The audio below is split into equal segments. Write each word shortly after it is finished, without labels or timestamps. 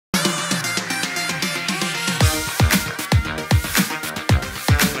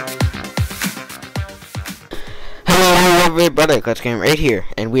everybody, ClutchGamer right here,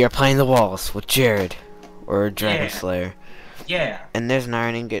 and we are playing the walls with Jared, or Dragon Yeah. Slayer. Yeah. And there's an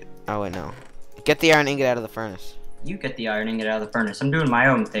iron ingot. Oh wait, no. Get the iron ingot out of the furnace. You get the iron ingot out of the furnace. I'm doing my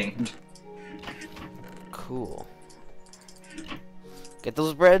own thing. Cool. Get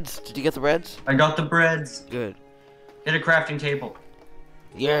those breads. Did you get the breads? I got the breads. Good. Get a crafting table.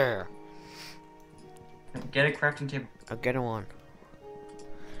 Yeah. Get a crafting table. I'll get one.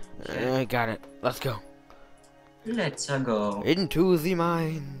 Okay. I got it. Let's go. Let's go. Into the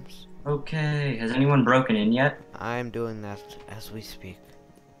mines. Okay. Has anyone broken in yet? I'm doing that as we speak.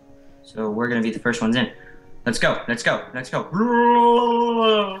 So we're gonna be the first ones in. Let's go. Let's go. Let's go.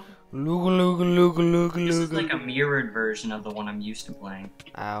 This is like a mirrored version of the one I'm used to playing.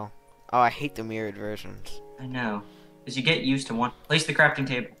 Ow. Oh, I hate the mirrored versions. I know. Because you get used to one. Place the crafting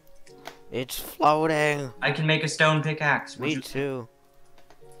table. It's floating. I can make a stone pickaxe. Me too.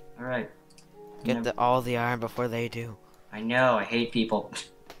 Alright. Get all the iron before they do. I know. I hate people.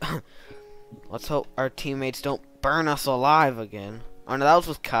 Let's hope our teammates don't burn us alive again. Oh no, that was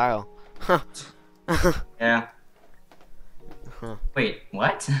with Kyle. Yeah. Huh. Wait,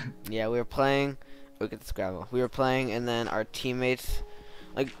 what? Yeah, we were playing. Look at this gravel. We were playing, and then our teammates,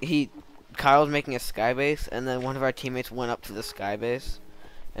 Kyle was making a sky base, and then one of our teammates went up to the sky base,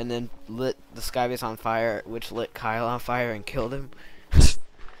 and then lit the sky base on fire, which lit Kyle on fire and killed him.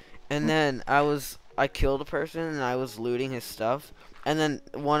 And then I killed a person, and I was looting his stuff, and then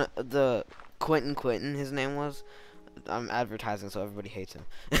Quentin, his name was. I'm advertising, so everybody hates him.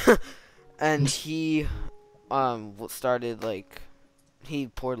 And he started he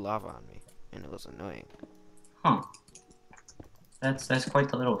poured lava on me, and it was annoying. Huh. That's quite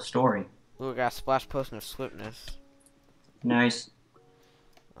the little story. Ooh, I got a splash potion of swiftness. Nice.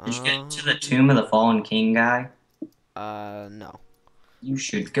 Did you get to the tomb of the fallen king guy? No. You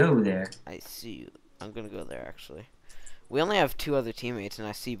should go there. I see you. I'm gonna go there actually. We only have 2 other teammates, and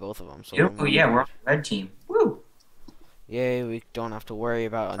I see both of them. So Oh yeah, we're on the red team. Woo! Yay, we don't have to worry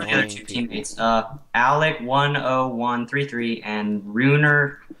about The annoying other 2 people. teammates, Alec 10133 and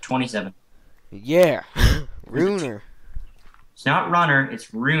Runer 27. Yeah, Runer. It's not Runner,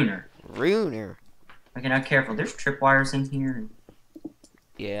 it's Runer. Runer. Okay, now careful. There's tripwires in here.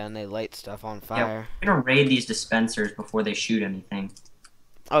 Yeah, and they light stuff on Yeah, fire. we're gonna raid these dispensers before they shoot anything.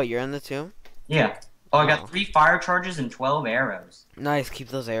 Oh, you're in the tomb? Yeah. Oh, I Wow. got 3 fire charges and 12 arrows. Nice, keep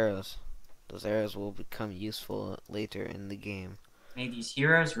those arrows. Those arrows will become useful later in the game. May these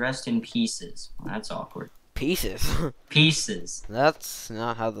heroes rest in pieces. Well, that's awkward. Pieces. Pieces. That's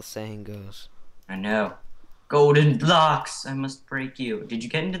not how the saying goes. I know. Golden blocks. I must break you. Did you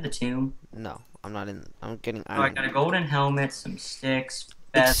get into the tomb? No, I'm not in. I'm getting Oh, I iron. got a golden helmet, some sticks,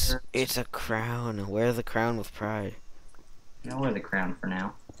 feathers. It's a crown. Wear the crown with pride. I'll wear the crown for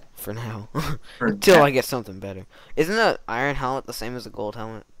now. For now. For Until now. I get something better. Isn't an iron helmet the same as a gold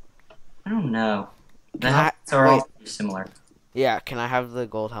helmet? I don't know. The Can I- helmets are wait. all pretty similar. Yeah, can I have the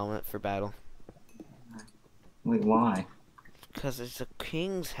gold helmet for battle? Wait, why? Because it's a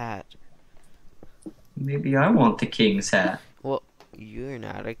king's hat. Maybe I want the king's hat. Well, you're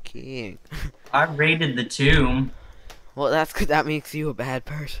not a king. I raided the tomb. Well, that makes you a bad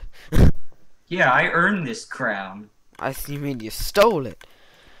person. Yeah, I earned this crown. You mean you stole it?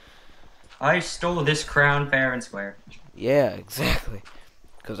 I stole this crown fair and square. Yeah, exactly.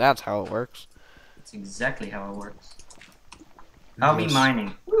 Because that's how it works. That's exactly how it works. I'll be Yes.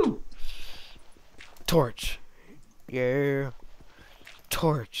 mining. Woo! Torch. Yeah.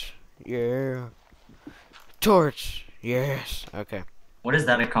 Torch. Yeah. Torch. Yes. Okay. What is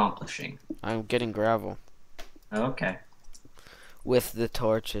that accomplishing? I'm getting gravel Okay. with the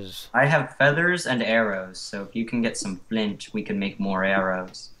torches. I have feathers and arrows, so if you can get some flint, we can make more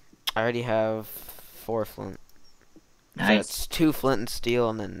arrows. I already have 4 flint. So Nice. it's 2 flint and steel,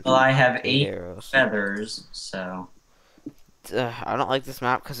 and then Well, I have 8 8 arrows. feathers, so... I don't like this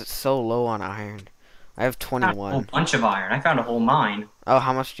map because it's so low on iron. I have I found a whole 21. bunch of iron. I found a whole mine. Oh,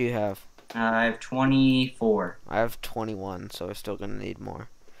 how much do you have? I have 24. I have 21, so we're still gonna need more.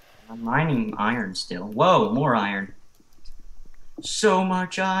 I'm mining iron still. Whoa, more iron. So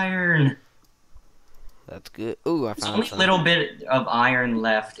much iron. That's good. Ooh, I There's found only a some. little bit of iron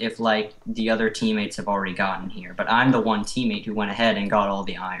left if, like, the other teammates have already gotten here. But I'm the one teammate who went ahead and got all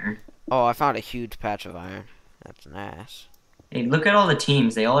the iron. Oh, I found a huge patch of iron. That's nice. Hey, look at all the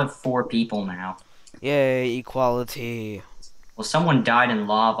teams. They all have 4 people now. Yay, equality. Well, someone died in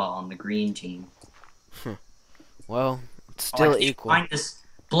lava on the green team. Well, it's I still can't equal. find this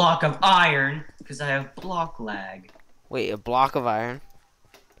block of iron because I have block lag. Wait, a block of iron?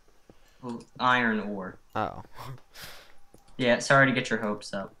 Well, iron ore. Oh. Yeah, sorry to get your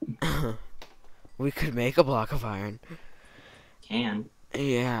hopes up. We could make a block of iron. can.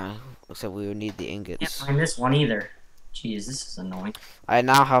 Yeah, except we would need the Can't ingots. find this one either. Jeez, this is annoying. I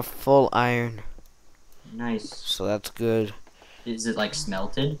now have full iron, Nice. so that's good. Is it like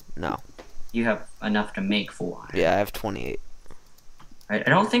smelted? No. You have enough to make 4. Yeah, I have 28. Right. I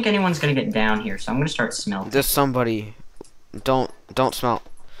don't think anyone's gonna get down here, so I'm gonna start smelting. There's somebody. Don't smelt.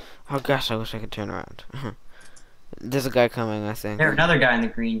 Oh gosh, I wish I could turn around. There's a guy coming, I think. There, another guy in the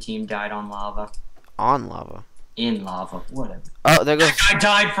green team died on lava. On lava. In lava, whatever. Oh, there goes. That guy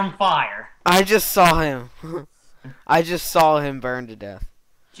died from fire. I just saw him. I just saw him burn to death.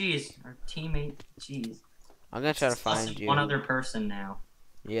 Jeez, our teammate. Jeez. I'm gonna try to find you. One other person now.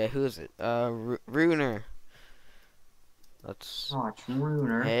 Yeah, who is it? Runer. Let's. Oh, it's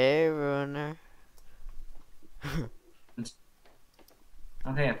Runer. Hey, Runer.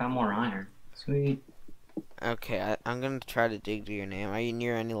 Okay, I found more iron. Sweet. Okay, I'm gonna try to dig to your name. Are you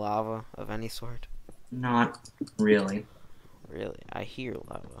near any lava of any sort? Not really. Really? I hear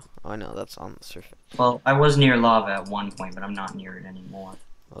lava. Oh no, that's on the surface. Well, I was near lava at one point, but I'm not near it anymore.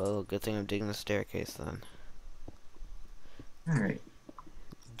 Well, good thing I'm digging the staircase then. Alright.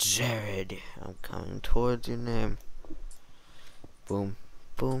 Jared, I'm coming towards your name. Boom,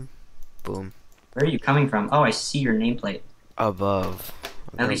 boom, boom. Where are you coming from? Oh, I see your nameplate. Above.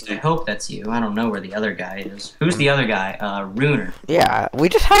 At least I hope that's you. I don't know where the other guy is. Who's the other guy? Runer. Yeah, we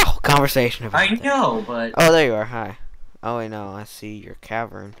just had a whole conversation about I that. know, but... Oh, there you are. Hi. Oh, wait, no. I see your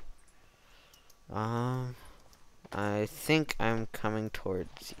cavern. I think I'm coming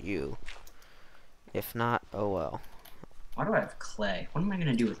towards you. If not, oh well. Why do I have clay? What am I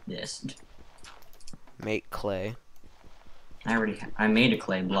gonna do with this? Make clay. I made a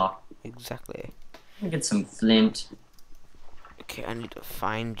clay block. Exactly. Let me get some flint. Okay, I need to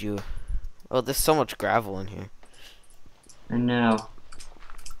find you. Oh, there's so much gravel in here. I know.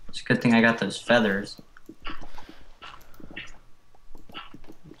 It's a good thing I got those feathers.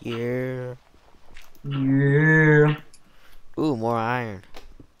 Yeah. Yeah. Ooh, more iron.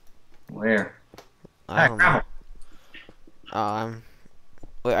 Where? I don't know. Gravel.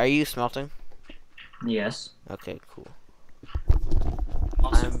 Wait, are you smelting? Yes. Okay, cool.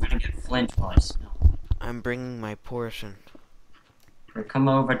 Also, I'm gonna get flint while I smell. I'm bringing my portion. Or come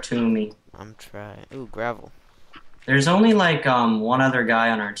over to me. I'm trying. Ooh, gravel. There's only like one other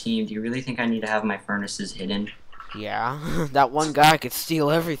guy on our team. Do you really think I need to have my furnaces hidden? Yeah, that one guy could steal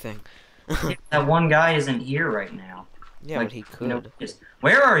everything. That one guy isn't here right now. Yeah, like, but he could. You know,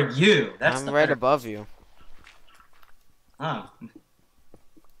 where are you? That's I'm the right better- above you. Oh.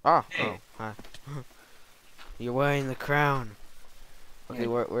 Oh, Hey. oh, hi. You're wearing the crown. Okay,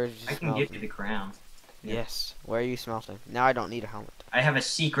 Yeah, where's you I can smelting? give you the crown. Yeah. Yes. Where are you smelting? Now I don't need a helmet. I have a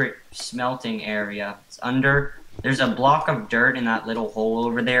secret smelting area. It's under. There's a block of dirt in that little hole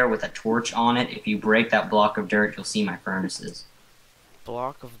over there with a torch on it. If you break that block of dirt, you'll see my furnaces.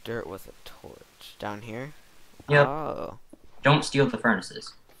 Block of dirt with a torch. Down here? Yep. Oh, Don't steal the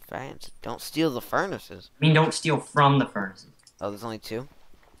furnaces. fancy. Don't steal the furnaces. I mean, don't steal from the furnaces. Oh, there's only 2?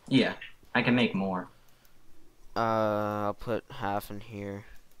 Yeah, I can make more. I'll put half in here.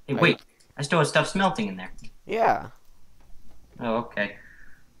 Hey, Are wait. I still have stuff smelting in there. Yeah. Oh, okay.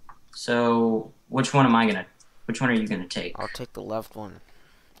 So, which one are you gonna take? I'll take the left one.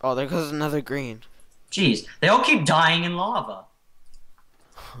 Oh, there goes another green. Jeez, they all keep dying in lava.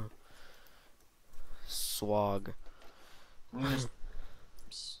 Swag. I'm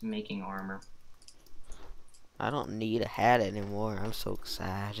just making armor. I don't need a hat anymore. I'm so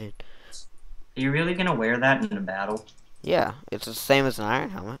excited. Are you really gonna wear that in a battle? Yeah, it's the same as an iron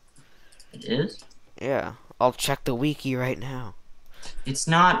helmet. It is? Yeah. I'll check the wiki right now. It's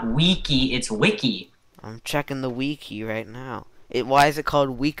not wiki, it's wiki. I'm checking the wiki right now. Why is it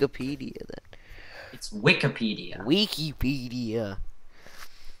called Wikipedia then? It's Wikipedia. Wikipedia.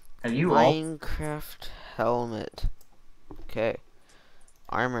 Have you all? Minecraft helmet. Okay.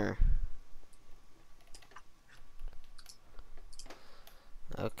 Armor.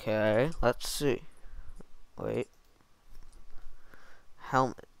 Okay, let's see. Wait.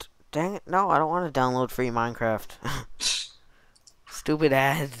 Helmet. Dang it, no, I don't want to download free Minecraft. Stupid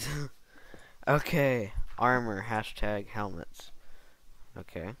ads. Okay, armor, hashtag helmets.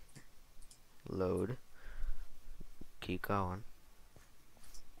 Okay. Load. Keep going.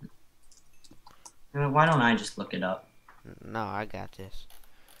 Why don't I just look it up? No, I got this.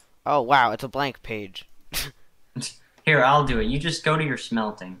 Oh, wow, it's a blank page. Here, I'll do it. You just go to your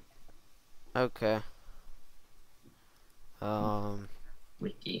smelting. Okay.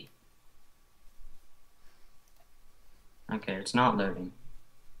 Wiki. Okay, it's not loading.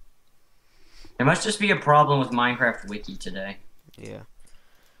 There must just be a problem with Minecraft Wiki today. Yeah.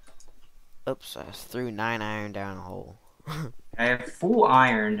 Oops, I threw 9 iron down a hole. I have full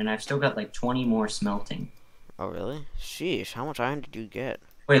iron, and I've still got like 20 more smelting. Oh, really? Sheesh, how much iron did you get?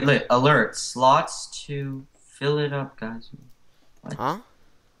 Wait, look, alert. Slots to fill it up, guys. What? Huh?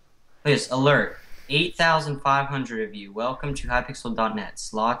 Please, alert. 8,500 of you. Welcome to Hypixel.net.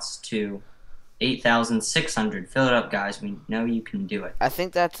 Slots to 8,600. Fill it up, guys. We know you can do it. I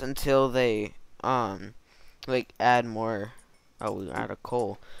think that's until they, like, add more. Oh, we add a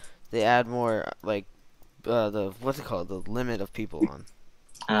coal. They add more, like, what's it called? The limit of people on.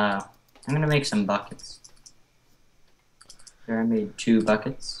 I'm gonna make some buckets. There, I made 2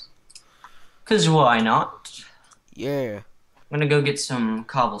 buckets. 'Cause why not? Yeah. I'm gonna go get some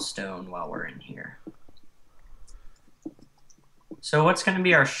cobblestone while we're in here. So what's gonna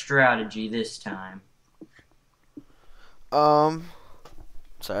be our strategy this time?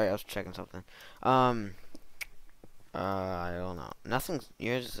 Sorry, I was checking something. I don't know. Nothing.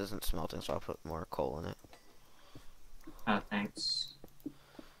 Yours isn't smelting, so I'll put more coal in it. Oh, thanks.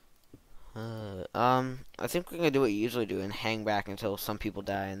 I think we're gonna do what you usually do and hang back until some people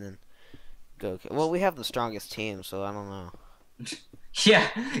die and then go. Well, we have the strongest team, so I don't know. Yeah,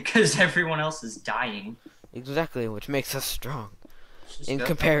 because everyone else is dying. Exactly, which makes us strong Just in go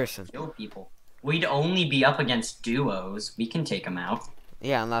comparison. kill people. We'd only be up against duos. We can take them out.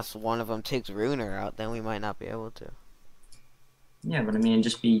 Yeah, unless one of them takes Runer out, then we might not be able to. Yeah, but I mean,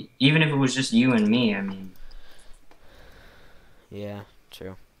 just be even if it was just you and me. I mean, Yeah,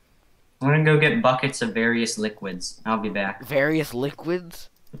 true. I'm gonna go get buckets of various liquids. I'll be back. Various liquids?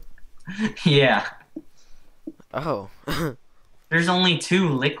 Yeah, Oh. there's only 2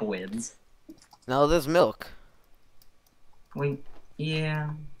 liquids. No, there's milk. Wait,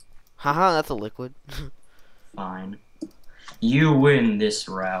 yeah, Haha, that's a liquid. fine. You win this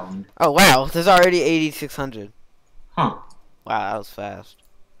round. Oh, wow, there's already 8,600. Huh? Wow, that was fast.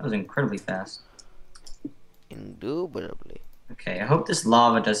 That was incredibly fast. Indubitably. Okay, I hope this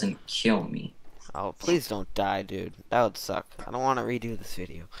lava doesn't kill me. Oh, please don't die, dude. That would suck. I don't want to redo this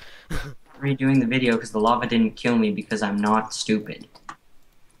video. Redoing the video because the lava didn't kill me because I'm not stupid.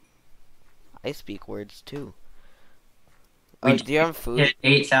 I speak words, too. We Oh, do you have food? hit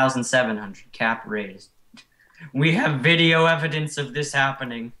 8,700. Cap raised. We have video evidence of this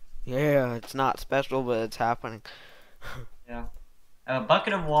happening. Yeah, it's not special, but it's happening. Yeah. I have a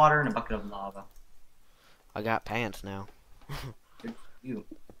bucket of water and a bucket of lava. I got pants now. Good for you.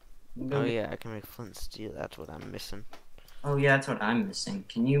 Oh, yeah, I can make flint and steel. That's what I'm missing. Oh, yeah, that's what I'm missing.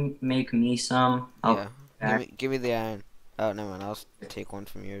 Can you make me some? Yeah. Give me the iron. Oh, never mind. I'll take one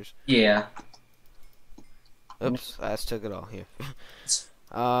from yours. Yeah. Oops, I just took it all here.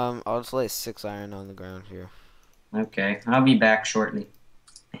 I'll just lay 6 iron on the ground here. Okay, I'll be back shortly.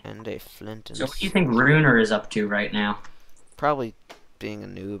 And a flint and So what do you think Runer is up to right now? probably being a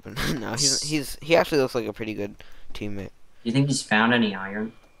noob. And no, he actually looks like a pretty good teammate. Do you think he's found any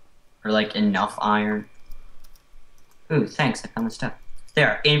iron? Or like enough iron? Ooh, thanks, I found the stuff.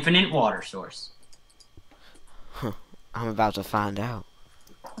 There, infinite water source. I'm about to find out.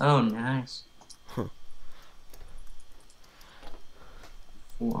 Oh, nice. Huh.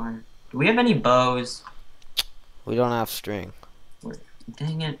 Full iron. Do we have any bows? We don't have string.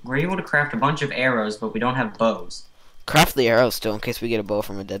 Dang it. We're able to craft a bunch of arrows, but we don't have bows. Craft the arrows still in case we get a bow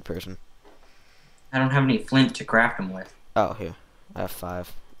from a dead person. I don't have any flint to craft them with. Oh, here. I have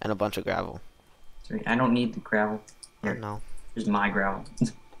 5. And a bunch of gravel. Sorry, I don't need the gravel. Oh, no. Here's my gravel.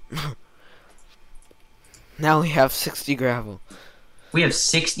 Now we have 60 gravel. We have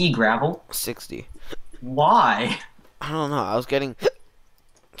 60 gravel? 60. Why? I don't know. I was getting...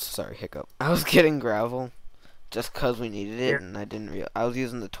 Sorry, hiccup. I was getting gravel just because we needed it, and I didn't realize... I was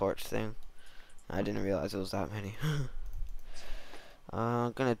using the torch thing. I didn't realize it was that many.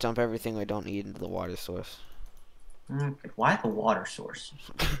 I'm gonna dump everything I don't need into the water source. Okay, why the water source?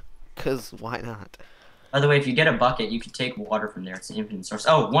 Because why not? By the way, if you get a bucket, you can take water from there. It's an infinite source.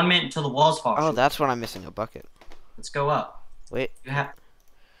 Oh, 1 minute until the walls fall. Oh, that's what I'm missing, a bucket. Let's go up. Wait. You have...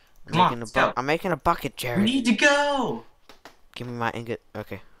 I'm Come on, making let's go. I'm making a bucket, We Jared. need to go! Give me my ingot.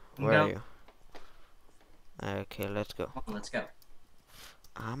 Okay. Where are you? Okay, let's go. Come on, let's go.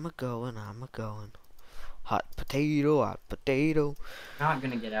 I'm a going. Hot potato, hot potato. Not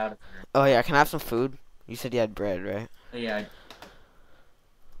gonna get out of here. Oh, yeah, can I have some food? You said you had bread, right? Oh, yeah.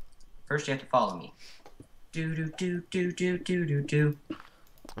 First, you have to follow me. Do do do do do do do do.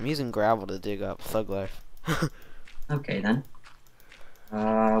 I'm using gravel to dig up Thug Life. Okay, then.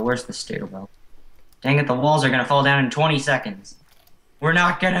 Where's the stairwell? Dang it, the walls are gonna fall down in 20 seconds. We're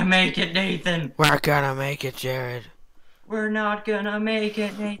not gonna make it, Nathan! We're gonna make it, Jared. We're not gonna make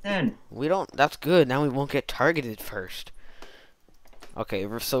it, Nathan! We don't... That's good. Now we won't get targeted first. Okay,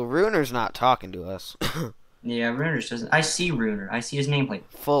 so Runer's not talking to us. Yeah, Runer just doesn't. I see Runer. I see his nameplate.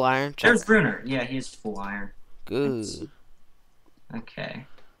 Full iron. Check. There's Runer. Yeah, he is full iron. Good. Okay.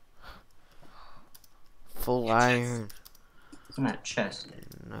 Full iron. What's in that chest?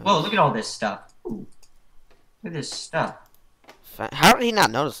 Nice. Whoa, look at all this stuff. Ooh. Look at this stuff. How did he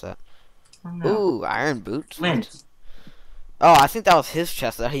not notice that? I don't know. Ooh, iron boots. Flint. Oh, I think that was his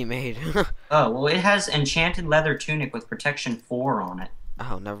chest that he made. Oh, well, it has enchanted leather tunic with protection 4 on it.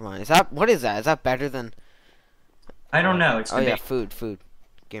 Oh, never mind. Is that what is that? Is that better than? I don't know. It's Oh yeah, food.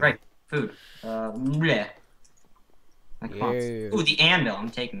 Gamer. Right, food. Bleh. Ooh, the anvil. I'm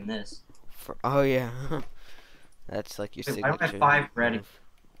taking this. Oh yeah. That's like your signature. I don't have 5 bread. move.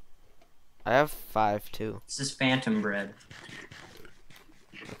 I have 5 too. This is phantom bread.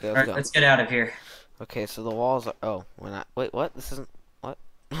 Okay, Alright, go. let's get out of here. Okay, so the walls are. Oh, we're not. Wait, what? This isn't. What?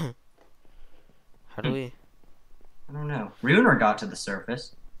 How do we? I don't know. Runer got to the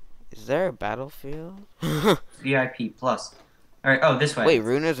surface. Is there a battlefield? VIP plus. Alright, oh, this way. Wait,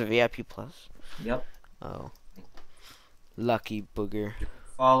 Runer's a VIP plus? Yep. Oh. Lucky booger.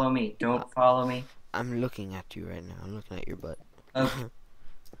 Follow me. Don't follow me. I'm looking at you right now. I'm looking at your butt. Okay.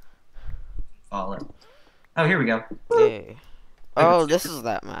 Follow. Oh, here we go. Yay. Oh, this is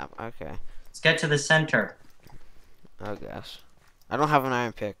that map. Okay. Let's get to the center. Oh gosh. I don't have an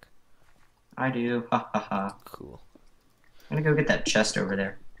iron pick. I do. Ha ha ha. Cool. I'm gonna go get that chest over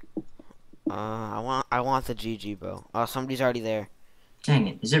there. I want the GG bow. Oh, somebody's already there. Dang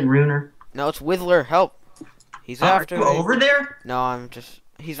it. Is it Runer? No, it's Withler. Help. He's after Are you me. over there? No, I'm just.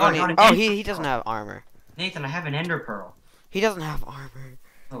 He's Oh, running. not Oh, again. he doesn't have armor. Nathan, I have an ender pearl. He doesn't have armor.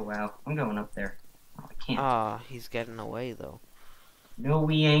 Oh wow. I'm going up there. Oh, I can't. Ah, he's getting away though. No,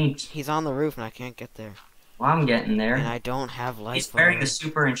 we ain't. He's on the roof and I can't get there. Well, I'm getting there. And I don't have life. He's wearing armor. the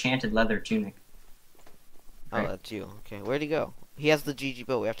super enchanted leather tunic. Oh, Right. that's you. Okay, where'd he go? He has the GG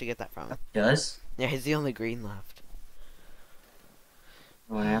bow. We have to get that from him. Does? Yeah, he's the only green left.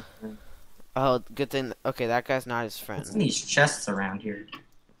 What happened? Oh, good thing. Okay, that guy's not his friend. What's in these chests around here?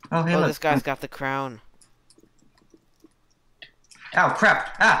 Oh, hey, Oh, look. this guy's got the crown. Ow,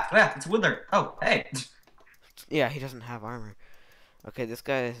 crap. Ah, it's Wither. Oh, hey. Yeah, he doesn't have armor. Okay, this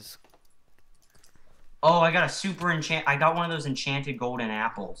guy is. Oh, I got a super enchant. I got one of those enchanted golden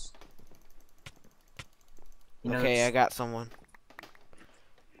apples. You know, Okay, I it's- got someone.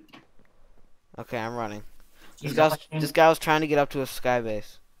 Okay, I'm running. Jeez, This guy was trying to get up to a sky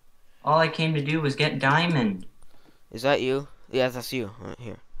base. all I came to do was get diamond. Is that you? Yeah, that's you. Right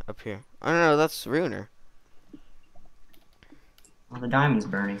here. Up here. Oh, no, that's Runer. Well, the diamond's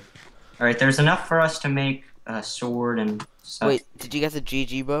burning. Alright, there's enough for us to make a sword and stuff. Wait, did you get the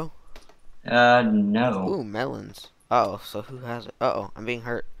GG bow? No. Ooh, melons. Uh-oh, so who has it? Uh-oh, I'm being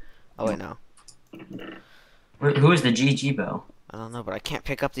hurt. Oh, wait, no. Who is the GG bow? I don't know, but I can't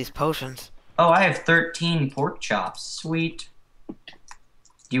pick up these potions. Oh, I have 13 pork chops. Sweet. Do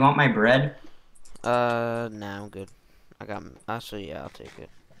you want my bread? Nah, I'm good. Actually, yeah, I'll take it.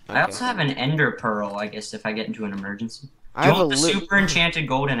 Okay. I also have an ender pearl, I guess, if I get into an emergency. I Do you have want the super enchanted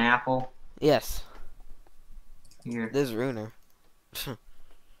golden apple? Yes, Here, there's Runer.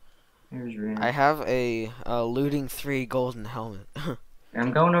 here's Runer. I have a looting 3 golden helmet.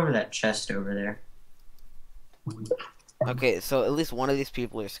 I'm going over that chest over there. Okay, so at least one of these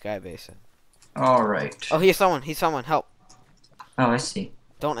people are sky basing. Alright. Oh, he's someone, help. Oh, I see.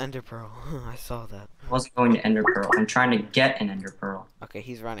 Don't ender pearl. I saw that. I wasn't going to ender pearl. I'm trying to get an ender pearl. Okay,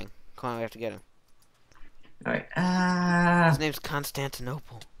 he's running. Come on, we have to get him. Alright, His name's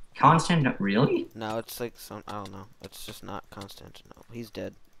Constantinople. Constant, really? No, it's like some, I don't know. It's just not Constantinople. He's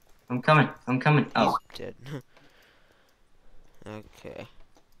dead. I'm coming. Oh, He's dead. Okay.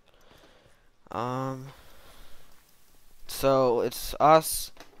 So it's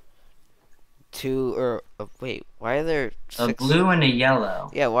us two, or wait, why are there a 6? blue and a yellow.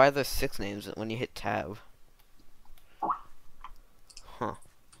 Yeah, why are there 6 names when you hit tab? Huh.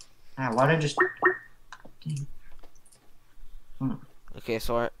 Ah, why did I just... Okay,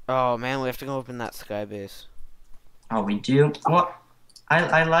 so oh man, we have to go open that sky base. Oh, we do? Well,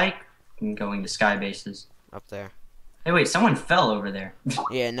 I like going to sky bases. Up there. Hey, wait, someone fell over there.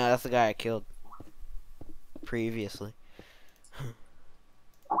 Yeah, no, that's the guy I killed previously.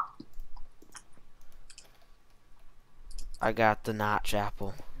 I got the notch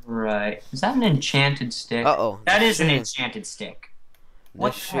apple. Right. Is that an enchanted stick? Uh-oh. That is an shooting. enchanted stick. They're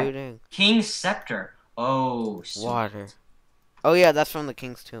What the heck? shooting. King's Scepter. Oh, sweet. Water. Oh yeah, that's from the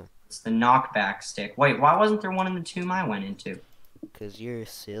King's Tomb. It's the knockback stick. Wait, why wasn't there one in the tomb I went into? Cause you're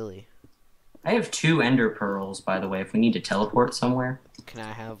silly. I have 2 ender pearls, by the way, if we need to teleport somewhere. Can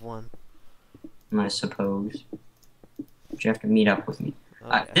I have one? I suppose. But you have to meet up with me.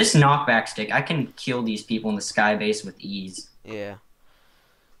 Okay. This knockback stick, I can kill these people in the sky base with ease. Yeah.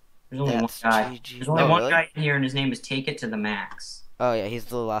 There's only That's one guy. GG. There's only Oh, one really? guy in here, and his name is Take It to the Max. Oh yeah, he's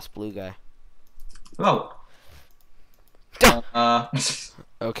the last blue guy. Whoa.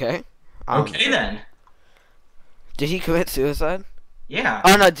 Okay. Okay then. Did he commit suicide? Yeah.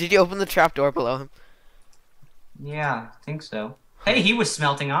 Oh no, did you open the trap door below him? Yeah, I think so. Hey, he was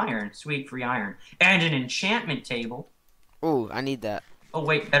smelting iron. Sweet, free iron. And an enchantment table. Ooh, I need that. Oh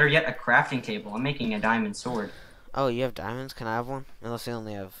wait, better yet, a crafting table. I'm making a diamond sword. Oh, you have diamonds? Can I have one? Unless you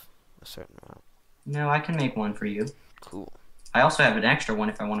only have a certain amount. No, I can make one for you. Cool. I also have an extra one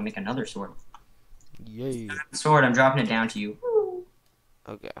if I want to make another sword. Yay. Sword, I'm dropping it down to you.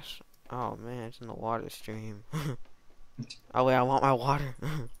 Oh gosh. Oh man, it's in the water stream. Oh wait, I want my water.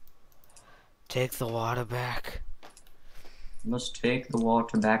 Take the water back. Must take the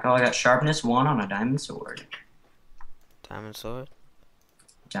water back. Oh, I got sharpness 1 on a diamond sword. Diamond sword?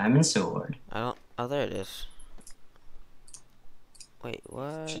 Diamond sword. I don't. Oh, there it is. Wait,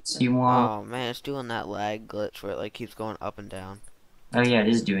 what? You want? Oh man, it's doing that lag glitch where it like keeps going up and down. Oh yeah, it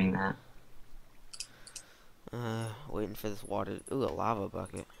is doing that. Waiting for this water. Ooh, a lava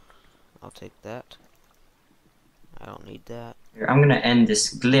bucket. I'll take that. I don't need that. Here, I'm gonna end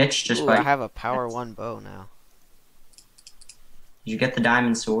this glitch just Ooh, by. I have a power 1 bow now. Did you get the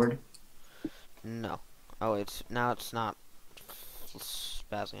diamond sword? No. Oh, it's now it's not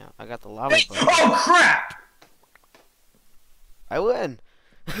spazzing out. I got the lava bow. Oh crap! I win.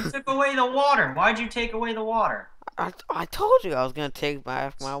 You took away the water. Why'd you take away the water? I told you I was gonna take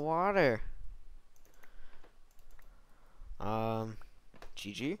back my water.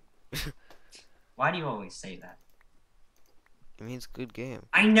 GG. Why do you always say that? It means good game.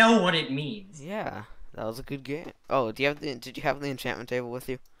 I know what it means. Yeah, that was a good game. Oh, do you have the? Did you have the enchantment table with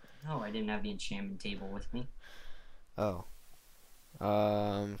you? No, I didn't have the enchantment table with me. Oh.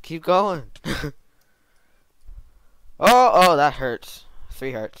 Keep going. Oh, that hurts.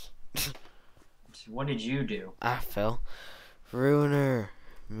 3 hearts. What did you do? I fell. Ruiner,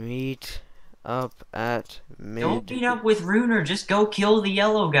 meet up at mid. Don't meet up with Runer. Just go kill the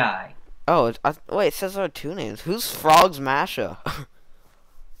yellow guy. Oh, wait, it says there are 2 names. Who's Frog's Masha?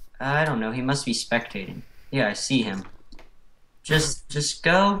 I don't know. He must be spectating. Yeah, I see him. Just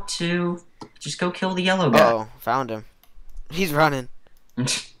go kill the yellow guy. Oh, found him. He's running.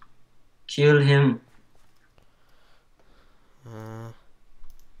 Kill him.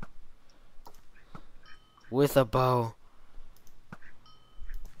 With a bow.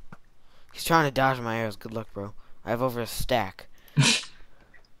 He's trying to dodge my arrows. Good luck, bro. I have over a stack.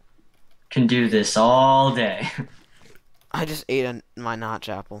 Can do this all day. I just ate my notch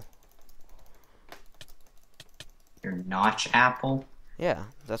apple. Your notch apple? Yeah,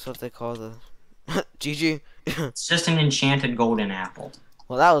 that's what they call the... GG. It's just an enchanted golden apple.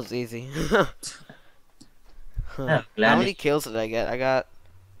 Well, that was easy. Yeah, How many kills did I get? I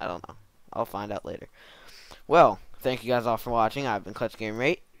don't know. I'll find out later. Well, thank you guys all for watching. I've been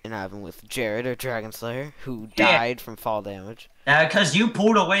ClutchGamer, and I've been with Jared, or Dragon Slayer, who died from fall damage. Because you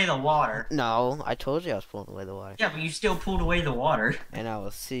pulled away the water. No, I told you I was pulling away the water. Yeah, but you still pulled away the water. And I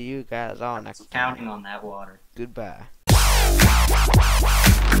will see you guys all next time. Counting on that water. Goodbye.